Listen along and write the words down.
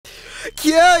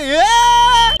Kyoya!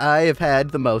 I have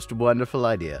had the most wonderful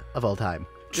idea of all time.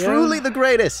 Yeah. Truly the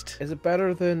greatest. Is it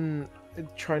better than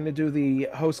trying to do the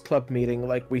host club meeting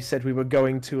like we said we were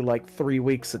going to like 3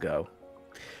 weeks ago?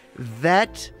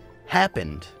 That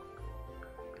happened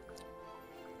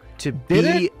to Did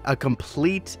be it? a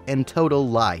complete and total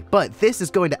lie. But this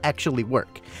is going to actually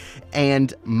work.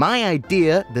 And my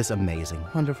idea, this amazing,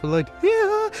 wonderful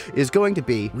idea, is going to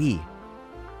be we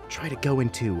try to go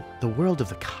into the world of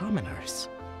the commoners.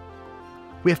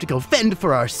 We have to go fend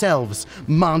for ourselves.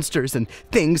 Monsters and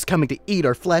things coming to eat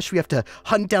our flesh. We have to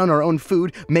hunt down our own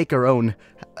food, make our own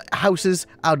houses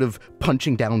out of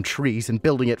punching down trees and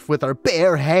building it with our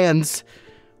bare hands.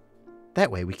 That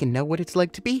way we can know what it's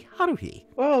like to be haruhi.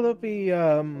 Well, that'll be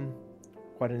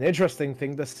quite an interesting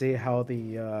thing to see how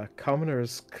the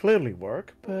commoners clearly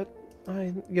work. But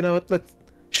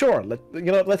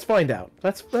let's find out.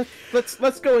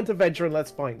 Let's go into venture and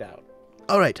let's find out.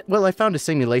 All right. Well, I found a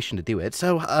simulation to do it.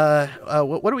 So,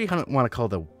 what do we want to call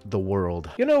the world?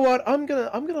 You know what? I'm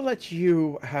gonna let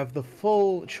you have the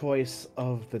full choice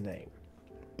of the name.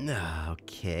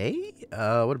 Okay.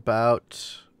 What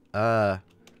about the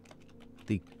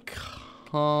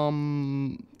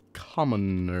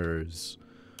commoners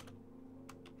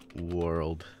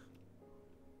world,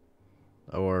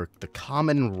 or the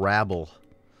common rabble?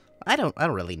 I don't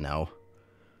really know.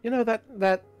 You know that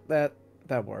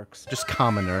works. Just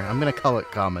commoner. I'm gonna call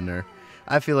it commoner.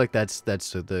 I feel like that's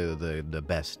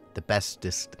the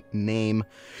bestest name.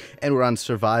 And we're on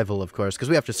survival, of course, because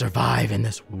we have to survive in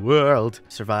this world.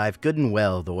 Survive good and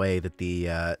well the way that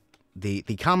the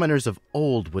commoners of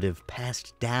old would have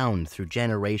passed down through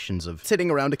generations of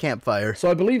sitting around a campfire. So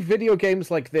I believe video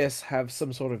games like this have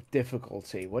some sort of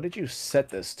difficulty. What did you set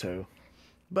this to?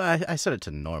 But I set it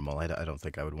to normal. I don't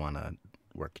think I would want to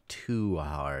work too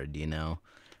hard, you know?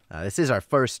 This is our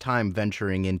first time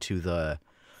venturing into the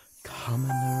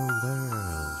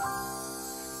commoner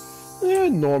world. Yeah,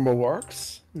 normal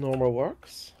works. Normal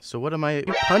works. So what am I...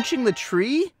 punching the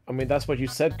tree? I mean, that's what you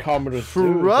said commoners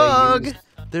do. Frog!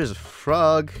 There's a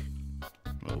frog.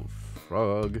 Oh,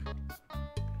 frog.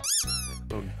 Frog.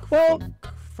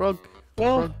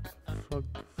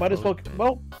 Might as well...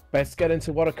 Well, best get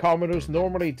into what a commoners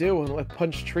normally do and like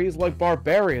punch trees like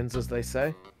barbarians, as they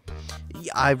say.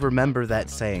 Yeah, I remember that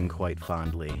saying quite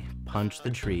fondly. Punch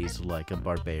the trees like a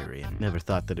barbarian. Never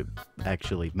thought that it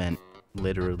actually meant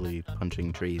literally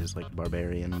punching trees like a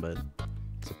barbarian, but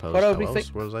suppose how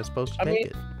else was I supposed to take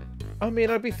it? I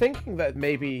mean, I'd be thinking that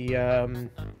maybe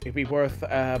it'd be worth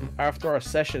after our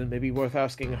session, maybe worth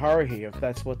asking Haruhi if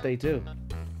that's what they do.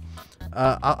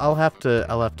 I'll have to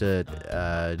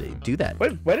do that.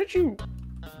 Where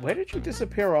did you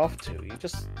disappear off to? You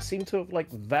just seem to have like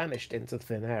vanished into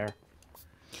thin air.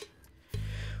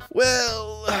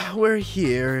 Well, we're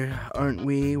here, aren't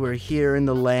we? We're here in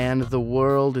the land. The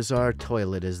world is our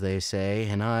toilet, as they say,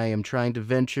 and I am trying to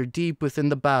venture deep within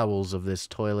the bowels of this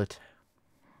toilet.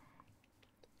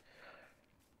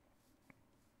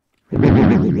 How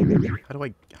do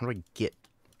I get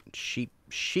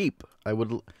sheep? I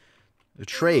would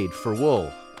trade for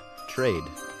wool. Trade.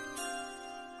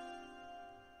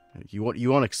 You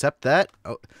won't accept that?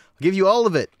 I'll give you all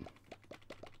of it.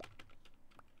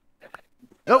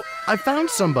 Oh, I found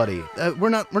somebody. We're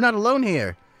not alone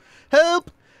here.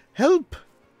 Help! Help!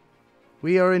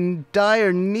 We are in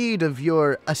dire need of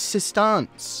your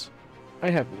assistance.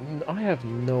 I have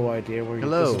no idea where you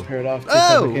disappeared off to.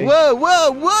 Oh! Tamaki. Whoa!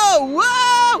 Whoa! Whoa!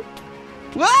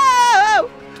 Whoa!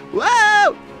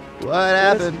 Whoa! What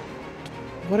happened?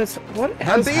 What has happened?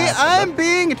 I'm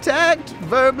being attacked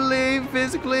verbally,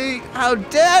 physically. How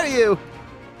dare you?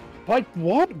 Like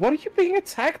what? What are you being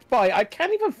attacked by? I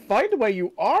can't even find where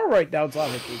you are right now,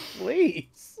 Tamaki.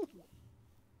 Please.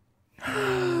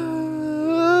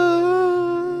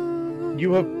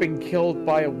 You have been killed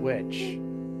by a witch.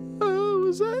 Oh,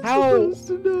 was I supposed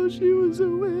to know she was a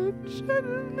witch? I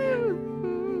didn't know.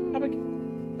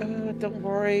 Don't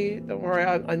worry.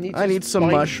 I need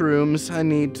some mushrooms. I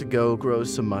need to go grow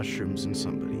some mushrooms in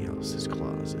somebody else's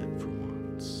closet for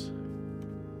once.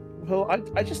 Well,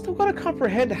 I just don't gotta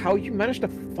comprehend how you managed to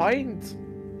find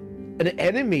an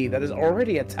enemy that has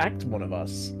already attacked one of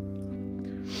us.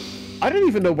 I don't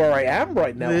even know where I am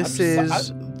right now. This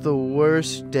is the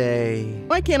worst day.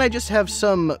 Why can't I just have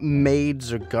some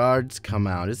maids or guards come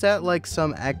out? Is that like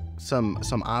some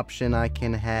option I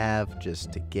can have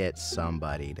just to get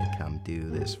somebody to come do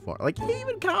this for? Like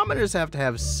even commoners have to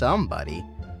have somebody.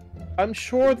 I'm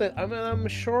sure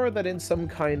that in some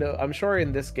kind of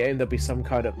in this game there'll be some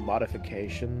kind of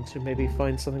modification to maybe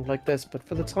find something like this, but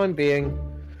for the time being,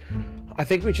 I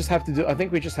think we just have to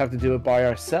do it by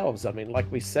ourselves. I mean,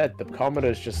 like we said, the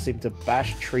commoners just seem to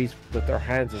bash trees with their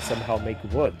hands and somehow make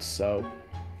wood. So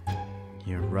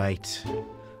you're right.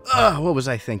 What was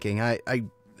I thinking?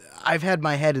 I've had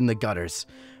my head in the gutters.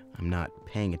 I'm not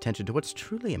paying attention to what's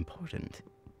truly important,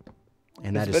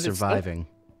 and that is surviving.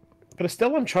 But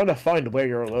still, I'm trying to find where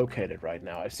you're located right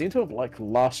now. I seem to have, like,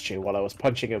 lost you while I was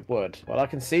punching at wood. Well, I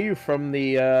can see you from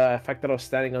the fact that I was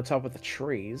standing on top of the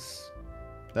trees.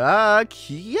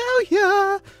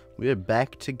 Kyoya! We're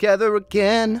back together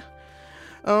again.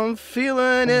 I'm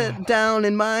feeling it down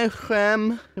in my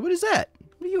hem. What is that?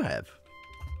 What do you have?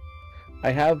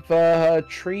 I have,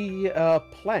 tree,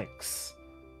 planks.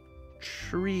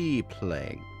 Tree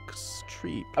planks.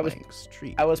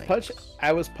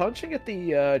 I was punching at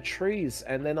the trees,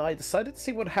 and then I decided to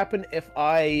see what happened if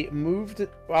I moved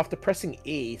after pressing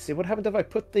E. See what happened if I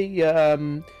put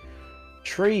the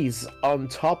trees on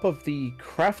top of the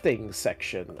crafting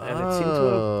section, and it seemed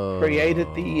to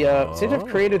have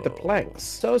created the planks.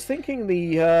 So I was thinking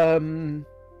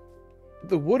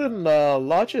the wooden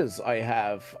lodges I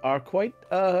have are quite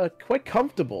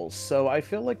comfortable, so I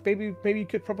feel like maybe you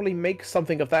could probably make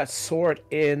something of that sort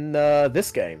in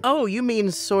this game. Oh, you mean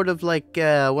sort of like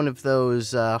one of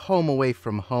those home away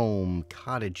from home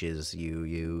cottages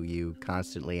you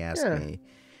constantly ask me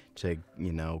to,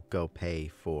 go pay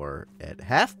for at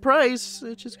half price,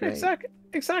 which is great.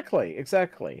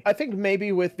 Exactly. I think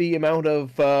maybe with the amount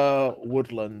of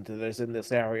woodland there's in this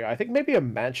area, I think maybe a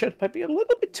mansion might be a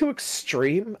little bit too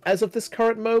extreme as of this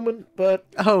current moment, but...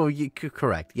 Oh,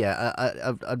 correct. Yeah,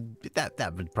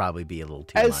 that would probably be a little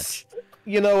too much.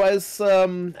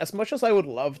 As much as I would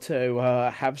love to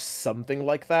have something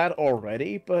like that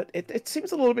already, but it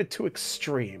seems a little bit too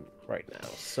extreme right now.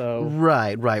 So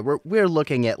right. We're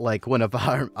looking at like one of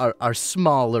our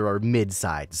smaller or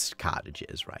mid-sized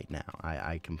cottages right now.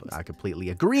 I completely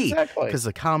agree. Exactly. Because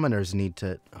the commoners need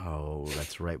to. Oh,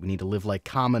 that's right. We need to live like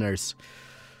commoners.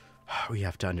 We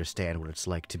have to understand what it's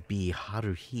like to be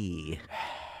Haruhi.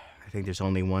 I think there's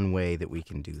only one way that we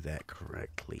can do that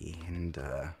correctly, and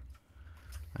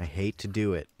I hate to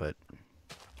do it, but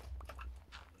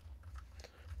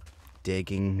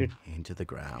digging into the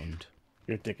ground.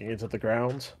 You're digging into the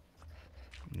ground?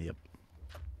 Yep.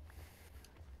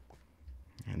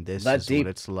 And this is what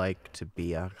it's like to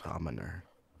be a commoner.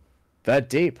 That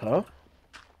deep, huh?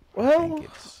 Well,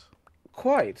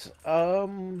 quite.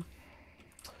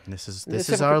 This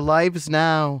is our lives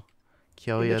now,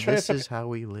 Kyoya. This is how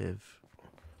we live.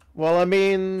 Well, I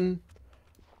mean,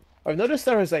 I've noticed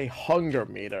there is a hunger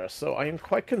meter, so I am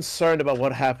quite concerned about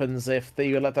what happens if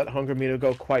you let that hunger meter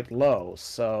go quite low,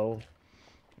 so...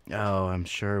 Oh, I'm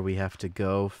sure we have to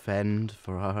go fend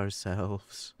for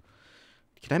ourselves.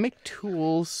 Can I make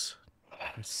tools?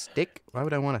 A stick? Why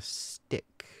would I want a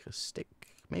stick? A stick?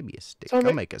 Maybe a stick.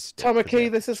 I'll make a stick.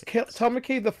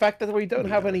 Tamaki, the fact that we don't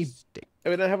have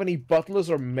any butlers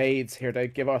or maids here to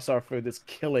give us our food is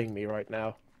killing me right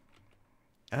now.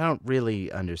 I don't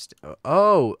really understand.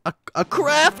 Oh, a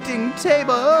crafting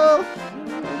table.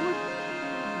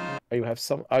 You have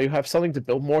something to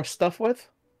build more stuff with?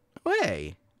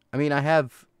 Way. I mean, I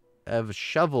have a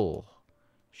shovel.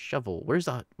 Where's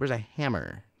a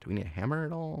hammer? Do we need a hammer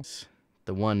at all? It's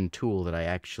the one tool that I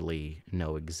actually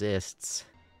know exists.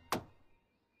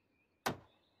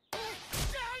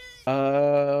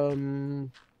 But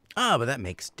that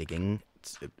makes digging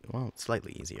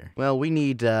slightly easier. Well, we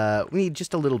need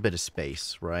just a little bit of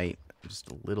space, right?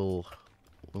 Just a little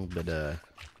bit of.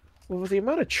 Well, with the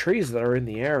amount of trees that are in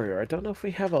the area, I don't know if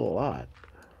we have a lot.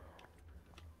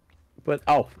 But,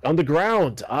 on the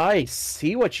ground. I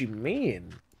see what you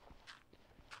mean.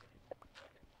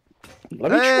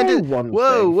 Let me try one thing.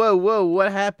 Whoa,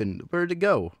 what happened? Where'd it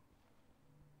go?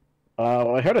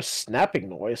 Well, I heard a snapping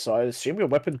noise, so I assume your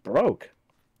weapon broke.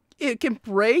 It can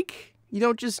break? You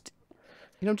don't just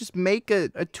make a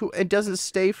tool, it doesn't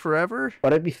stay forever?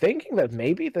 But I'd be thinking that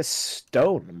maybe the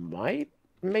stone might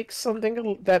make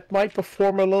something that might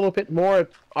perform a little bit more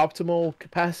at optimal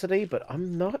capacity, but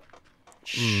I'm not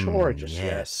sure just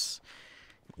yet.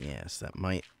 Yes, that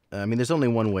might. I mean, there's only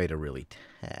one way to really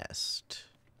test.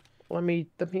 Let me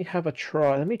have a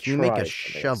try. Let me try. Can you make a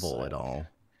shovel at all?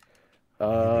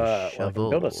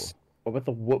 Shovel.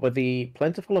 With the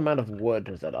plentiful amount of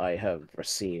wood that I have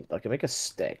received, I can make a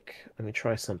stick. Let me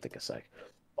try something a sec.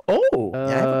 Oh, yeah,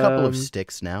 I have a couple of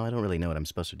sticks now. I don't really know what I'm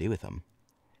supposed to do with them.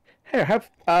 Here,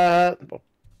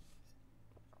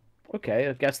 okay,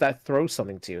 I guess that throws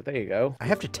something to you. There you go. I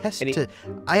have to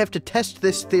test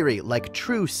this theory like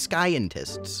true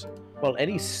scientists. Well,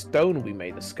 any stone we may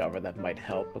discover that might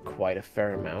help quite a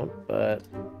fair amount, but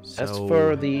So... as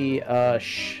for the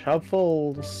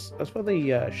shovels,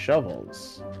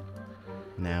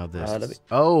 Now this. let me-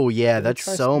 Oh yeah, let me that's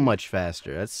try so some- much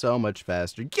faster. That's so much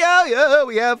faster.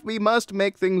 Yeah, we must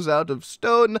make things out of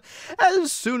stone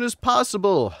as soon as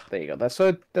possible. there you go. That's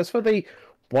for the.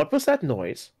 What was that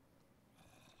noise?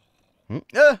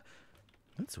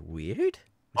 That's weird.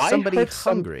 I Somebody heard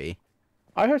some- hungry.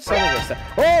 I heard someone say,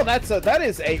 "Oh, that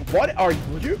is a. What are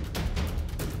you?"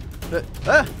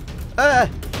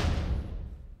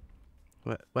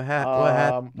 What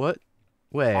happened? What?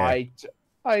 Where?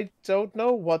 I don't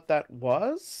know what that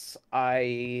was.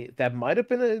 That might have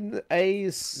been a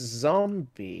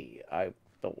zombie, I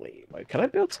believe. Like, can I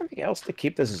build something else to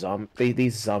keep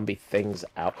these zombie things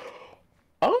out?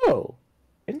 Oh,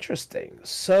 interesting.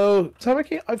 So,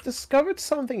 Tamaki, I've discovered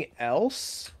something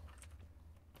else.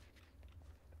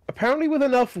 Apparently, with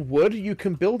enough wood, you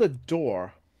can build a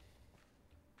door.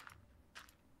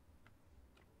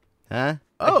 Huh?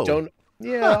 Oh. I don't.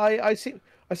 Yeah, huh. I see.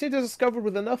 I seem to discover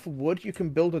with enough wood you can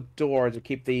build a door to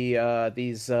keep the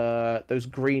those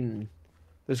green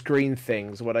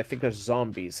things, what I think are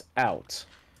zombies, out.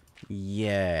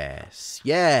 Yes.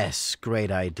 Yes.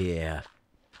 Great idea.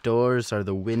 Doors are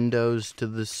the windows to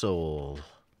the soul.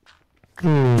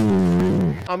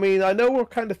 I mean, I know we're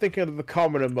kind of thinking of the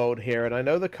commoner mode here, and I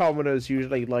know the commoners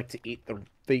usually like to eat the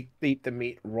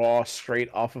meat raw straight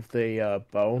off of the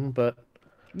bone, but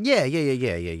Yeah.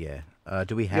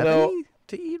 Do we have any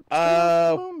to eat?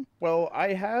 Well,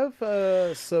 I have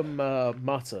some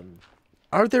mutton.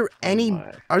 Are there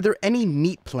any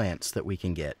meat plants that we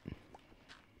can get?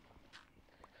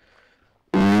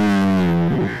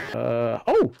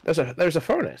 Oh, there's a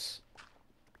furnace.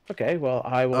 Okay, well,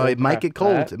 I will. Oh, it might get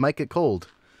cold. That. It might get cold.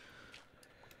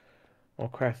 I'll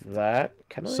craft that.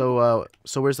 Can I? So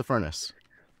where's the furnace?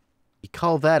 You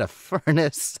call that a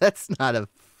furnace? That's not a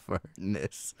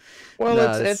furnace. Well,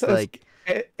 no, it's like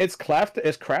it's crafted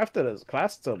as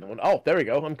one. Oh, there we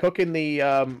go. I'm cooking the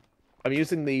I'm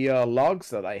using the logs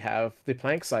that I have, the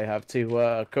planks I have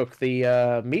to cook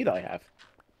the meat I have.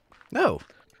 No.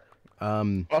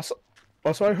 Also,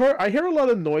 I hear a lot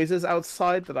of noises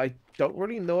outside that I don't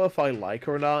really know if I like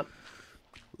or not.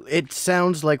 It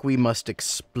sounds like we must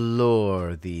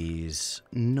explore these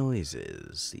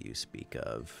noises you speak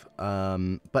of.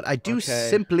 But I do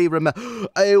simply remember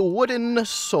a wooden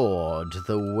sword,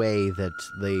 the way that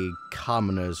the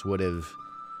commoners would have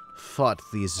fought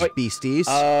these beasties.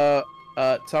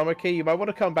 Tamaki, you might want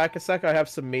to come back a sec. I have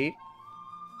some meat.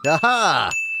 Aha!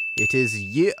 It is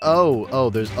you.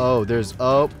 There's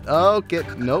okay.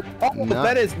 Nope. Oh, no.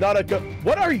 That is not a good.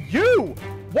 What are you?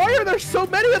 Why are there so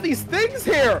many of these things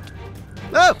here?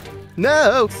 No!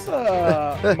 No! It's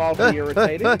mildly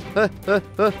irritating.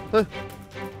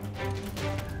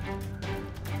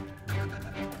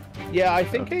 Yeah, I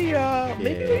think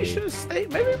maybe we should have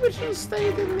stayed. Maybe we should have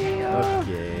stayed in the.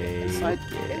 Okay. Inside.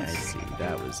 I see.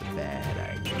 That was a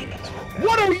bad idea.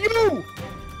 What are you?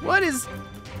 What is?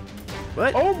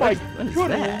 What? Oh my what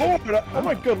good that? lord! Oh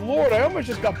my good lord! I almost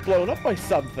just got blown up by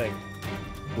something.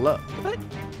 What?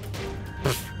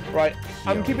 Right,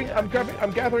 I'm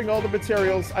gathering all the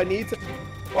materials I need to.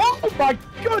 Oh my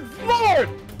good lord!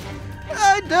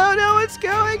 I don't know what's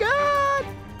going on.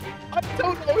 I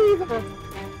don't know either.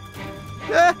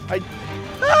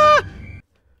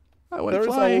 I went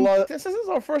flying. This is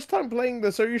our first time playing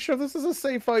this. Are you sure this is a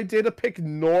safe idea to pick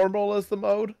normal as the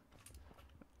mode?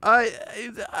 How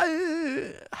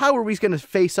are we going to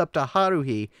face up to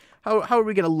Haruhi? How are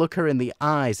we going to look her in the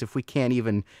eyes if we can't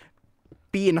even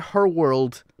be in her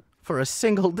world for a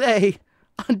single day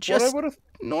on just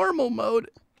normal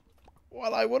mode?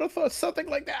 Well, I would have thought something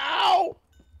like that. Ow!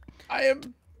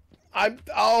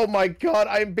 Oh my god,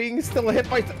 I'm being still hit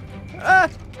by...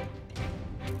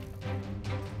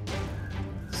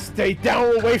 Stay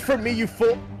down away from me, you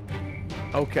fool!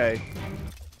 Okay.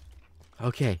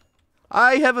 Okay.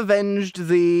 I have avenged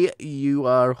thee. You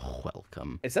are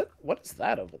welcome. What is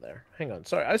that over there? Hang on,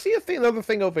 sorry. I see another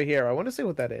thing over here. I want to see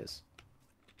what that is.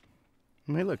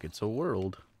 Hey, look, it's a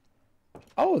world.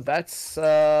 Oh, that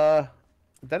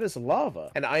is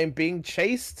lava. And I am being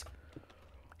chased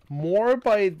more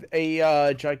by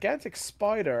a gigantic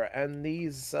spider and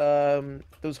these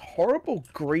those horrible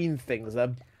green things that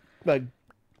like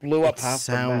blew up half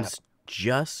the map. Sounds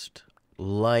just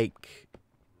like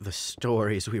the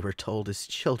stories we were told as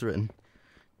children.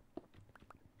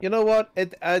 You know what?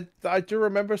 I do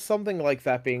remember something like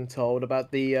that being told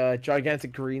about the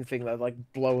gigantic green thing that like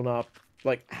blown up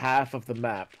like half of the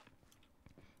map.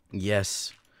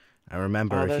 Yes. I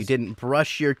remember Oh, if you there's- didn't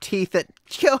brush your teeth at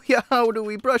Kyoya, how do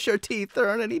we brush our teeth? There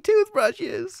aren't any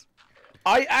toothbrushes.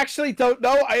 I actually don't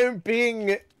know. I am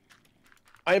being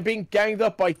ganged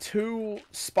up by 2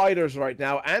 spiders right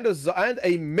now, and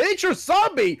a major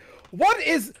zombie. What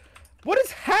is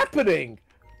happening?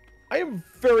 I am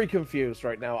very confused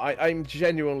right now. I'm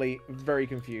genuinely very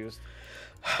confused.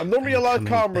 I'm normally a lot coming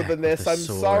calmer back than with this. a I'm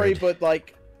sorry, sword. but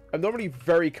like, I'm normally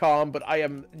very calm, but I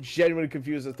am genuinely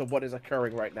confused as to what is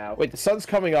occurring right now. Wait, the sun's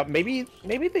coming up. Maybe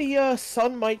the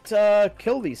sun might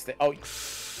kill these things.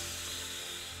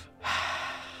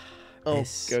 Oh.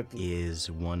 This good. is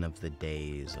one of the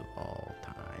days of all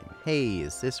time. Hey,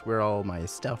 is this where all my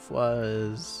stuff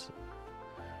was?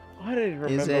 I don't even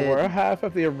Is remember where it- half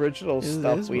of the original Is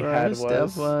stuff this we where had our was.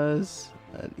 stuff was?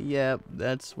 Yep,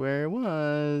 that's where it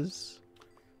was.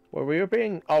 Where we were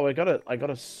being. Oh, I got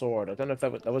a sword. I don't know if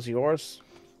that was yours.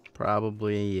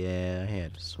 Probably, yeah, I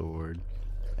had a sword.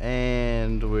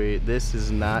 And this is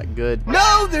not good.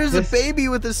 No, there's a baby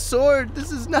with a sword.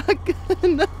 This is not good.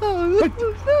 No.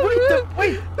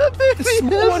 Wait, the baby the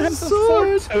small one has has a a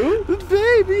sword sword. too? The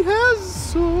baby has a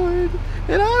sword,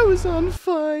 and I was on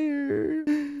fire.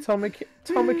 Tamaki,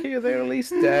 are they at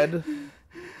least dead?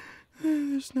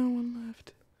 There's no one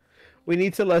left. We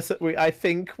need to lessen. I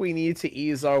think we need to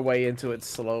ease our way into it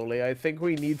slowly. I think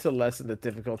we need to lessen the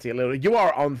difficulty a little. You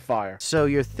are on fire. So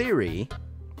your theory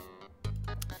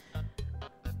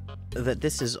that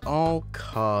this is all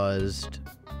caused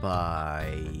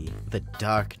by the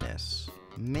darkness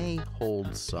may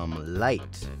hold some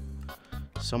light,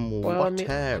 some Well, I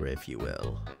water, mean- if you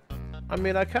will. I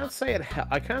mean, I can't say it.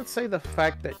 I can't say the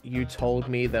fact that you told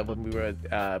me that when we were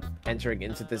entering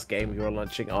into this game, we were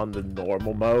launching on the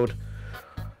normal mode.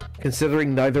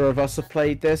 Considering neither of us have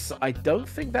played this, I don't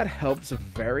think that helps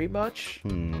very much. I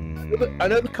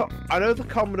know the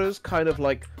commoners kind of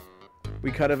like.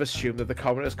 We kind of assume that the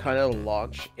commoners kind of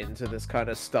launch into this kind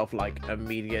of stuff like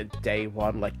immediate day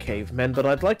one, like cavemen. But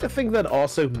I'd like to think that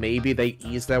also maybe they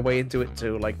ease their way into it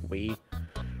too, like we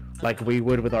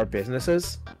would with our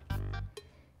businesses.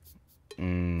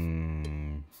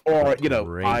 Or, you know,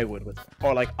 Great. I would with,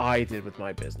 or like I did with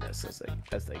my business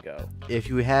as they go. If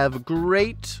you have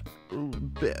great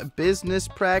business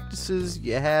practices,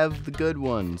 you have the good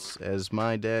ones, as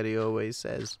my daddy always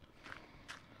says.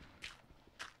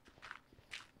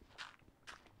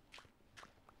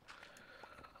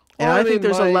 And Well, I I think mean,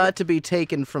 there's a my- lot to be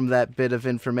taken from that bit of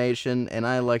information, and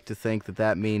I like to think that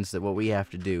that means that what we have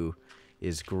to do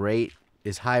is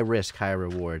high risk, high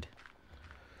reward.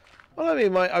 Well,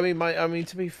 I mean,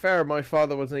 to be fair, my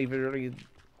father wasn't even really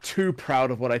too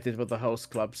proud of what I did with the host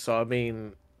club. So I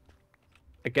mean,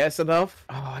 I guess enough.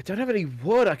 Oh, I don't have any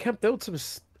wood. I can't build some.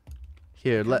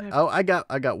 Here, I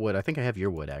got wood. I think I have your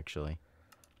wood actually.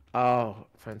 Oh,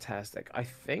 fantastic! I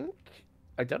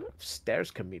don't know if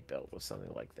stairs can be built with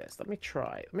something like this. Let me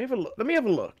try. Let me have a look. Let me have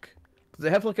a look. They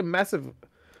have like a massive.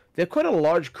 They have quite a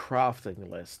large crafting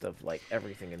list of like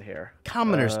everything in here.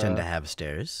 Commoners tend to have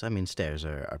stairs. I mean, stairs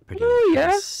are pretty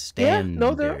yeah. standard.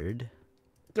 No,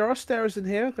 there are stairs in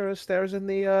here. There are stairs in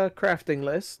the crafting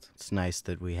list. It's nice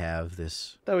that we have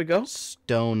this There we go.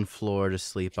 stone floor to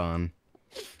sleep on.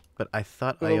 But I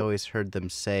thought I Well- always heard them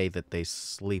say that they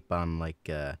sleep on like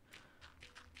a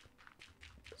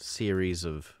series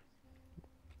of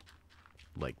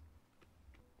like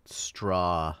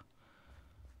straw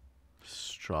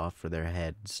for their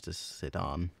heads to sit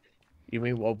on. You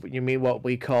mean what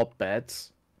we call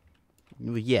beds?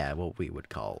 Well, yeah, what we would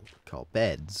call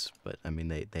beds, but I mean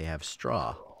they have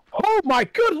straw. Oh my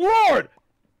good lord!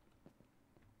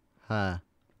 Huh.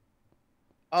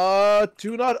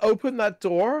 Do not open that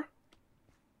door.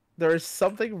 There is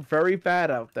something very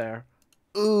bad out there.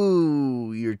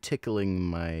 Ooh, you're tickling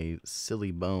my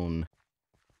silly bone.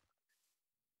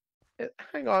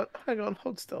 Hang on,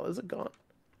 hold still. Is it gone?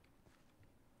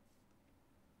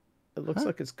 It looks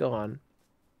like it's gone.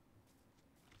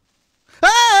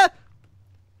 Ah!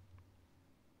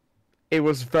 It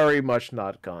was very much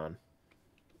not gone.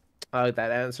 That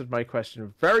answered my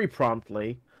question very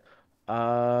promptly.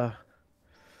 For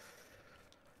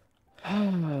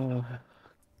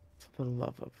the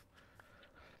love of...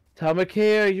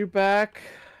 Tamaki, are you back?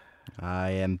 I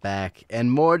am back,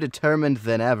 and more determined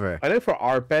than ever. I know for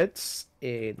our beds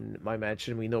in my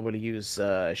mansion, we normally use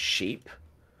sheep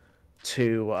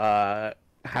to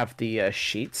have the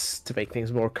sheets to make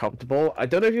things more comfortable. I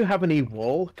don't know if you have any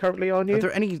wool currently on you.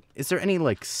 Is there any,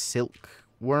 like, silk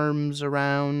worms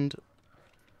around?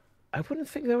 I wouldn't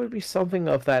think there would be something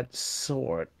of that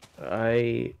sort.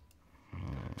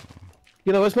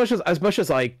 You know, as much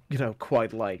as I,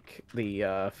 quite like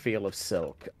the feel of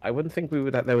Silk, I wouldn't think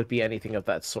that there would be anything of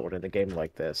that sort in a game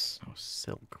like this. Oh,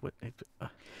 silk. What?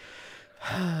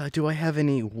 Do I have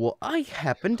any? Well, I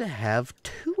happen to have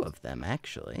 2 of them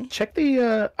actually. Check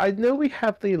the. I know we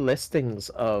have the listings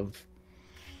of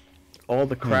all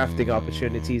the crafting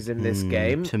opportunities in this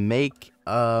game. To make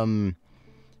How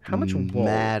much wool?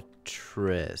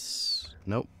 mattress.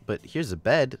 Nope. But here's a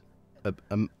bed,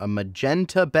 a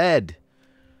magenta bed,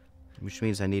 which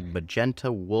means I need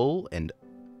magenta wool and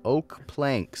oak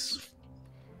planks.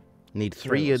 Need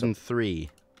 3 and 3.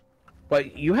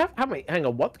 But you have how many? Hang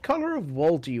on. What color of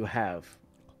wool do you have?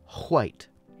 White.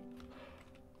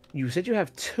 You said you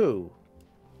have 2.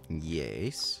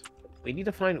 Yes. We need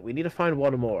to find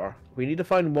one more. We need to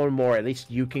find one more. At least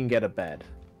you can get a bed.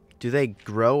 Do they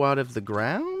grow out of the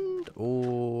ground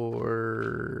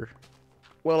or?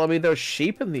 Well, I mean, there's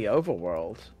sheep in the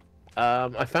overworld.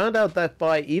 I found out that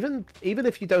by even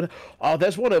if you don't. Oh,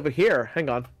 there's one over here. Hang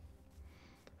on.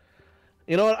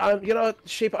 You know what? You know what,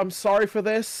 sheep? I'm sorry for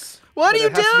this. What are you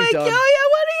doing, Kyoya? What are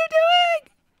you doing?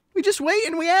 We just wait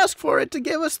and we ask for it to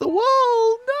give us the wool.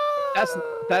 No.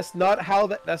 That's not how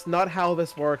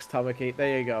this works, Tamaki.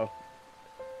 There you go.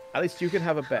 At least you can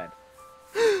have a bed.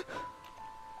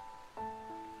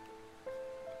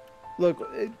 Look,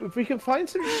 if we can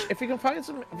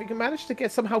manage to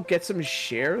somehow get some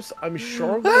shares, I'm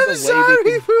sure there's a way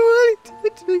we can... for what I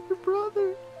did to your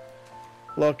brother.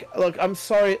 Look, I'm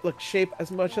sorry. Look, Shape,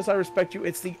 as much as I respect you,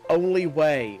 it's the only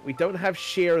way. We don't have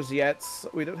shares yet.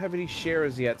 We don't have any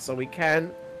shares yet, so we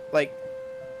can't, like,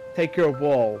 take your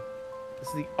wool.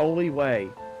 It's the only way.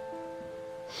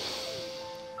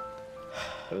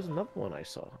 There was another one I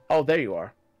saw. Oh, there you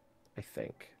are. I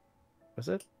think. Was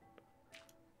it?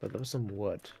 But there was some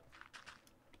wood.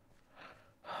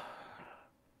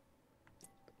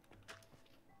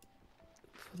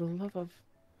 For the love of...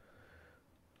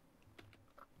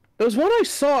 There was one I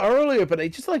saw earlier, but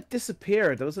it just, like,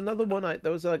 disappeared. There was another one I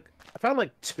found,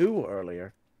 like, 2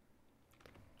 earlier.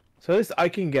 So at least I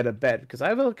can get a bed, because I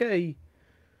have, like, a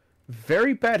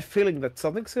very bad feeling that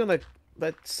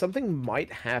something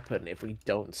might happen if we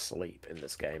don't sleep in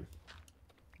this game.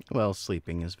 Well,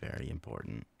 sleeping is very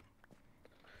important.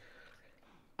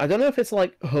 I don't know if it's,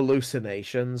 like,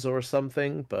 hallucinations or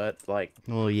something, but, like...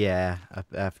 Well, yeah.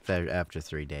 After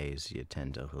 3 days, you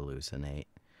tend to hallucinate.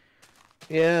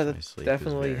 Yeah, that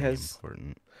definitely has...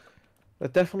 important.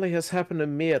 That definitely has happened to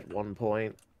me at one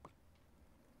point.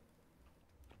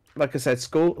 Like I said,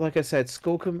 schoolwork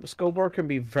can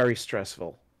be very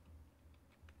stressful.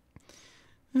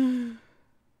 Even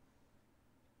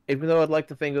though I'd like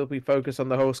to think that we focus on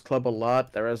the host club a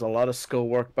lot, there is a lot of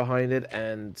schoolwork behind it,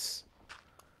 and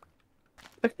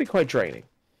that can be quite draining.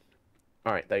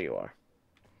 Alright, there you are.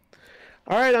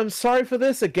 Alright, I'm sorry for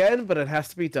this again, but it has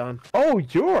to be done. Oh,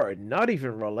 you're not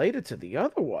even related to the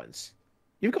other ones.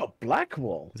 You've got black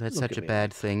wool. Is that such a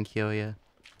bad thing, Kyoya?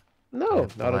 No,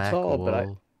 not at all,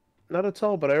 wool. Not at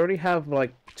all, but I already have,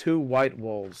 like, 2 white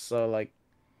wools, so, like...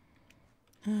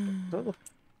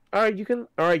 Alright, you can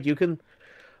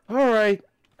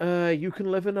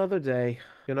live another day.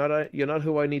 You're not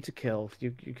who I need to kill.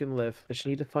 You can live. I just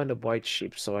need to find a white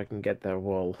sheep so I can get their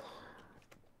wool.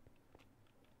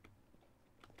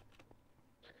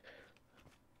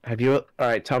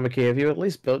 Alright, Tamaki, have you at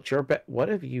least built your bed? What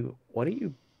are you...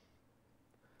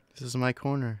 This is my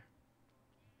corner.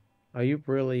 Are you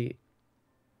really...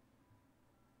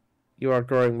 You are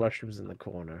growing mushrooms in the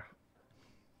corner.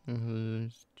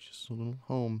 It's just a little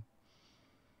home.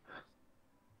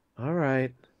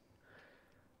 Alright.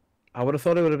 I would have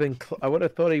thought it would have been... I would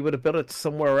have thought he would have built it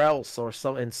somewhere else or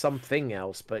in something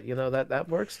else, but you know, that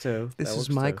works too. This is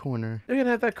my corner. You can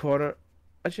have that corner.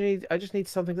 I just need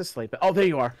something to sleep in. Oh, there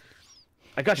you are.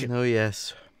 I got you. Oh,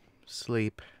 yes.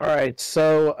 Sleep. Alright,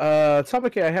 so,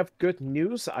 Tamaki, I have good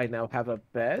news. I now have a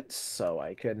bed, so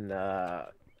I can, I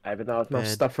have enough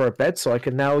stuff for a bed, so I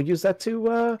can now use that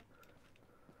to,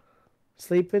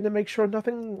 sleep in to make sure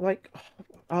nothing, like,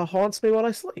 haunts me while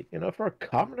I sleep. You know, for a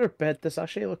commoner bed, this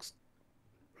actually looks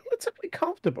relatively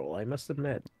comfortable, I must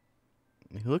admit.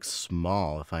 It looks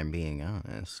small, if I'm being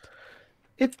honest.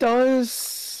 It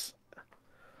does...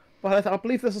 But I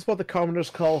believe this is what the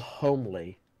commoners call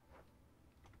homely.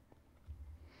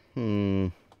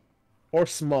 Or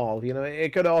small, you know.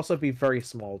 It could also be very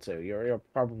small too. You're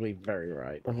probably very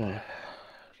right.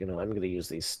 You know, I'm going to use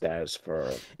these stairs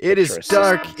for... It is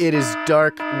dark. It is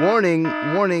dark. Warning,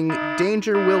 warning.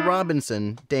 Danger, Will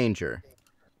Robinson. Danger.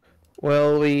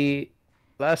 Well,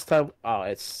 last time... Oh,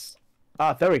 it's...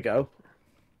 Ah, there we go.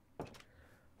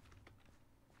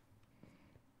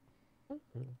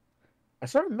 I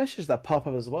saw a message that pop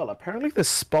up as well. Apparently, this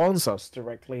spawns us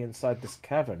directly inside this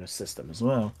cavernous system as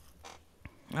well.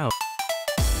 Oh.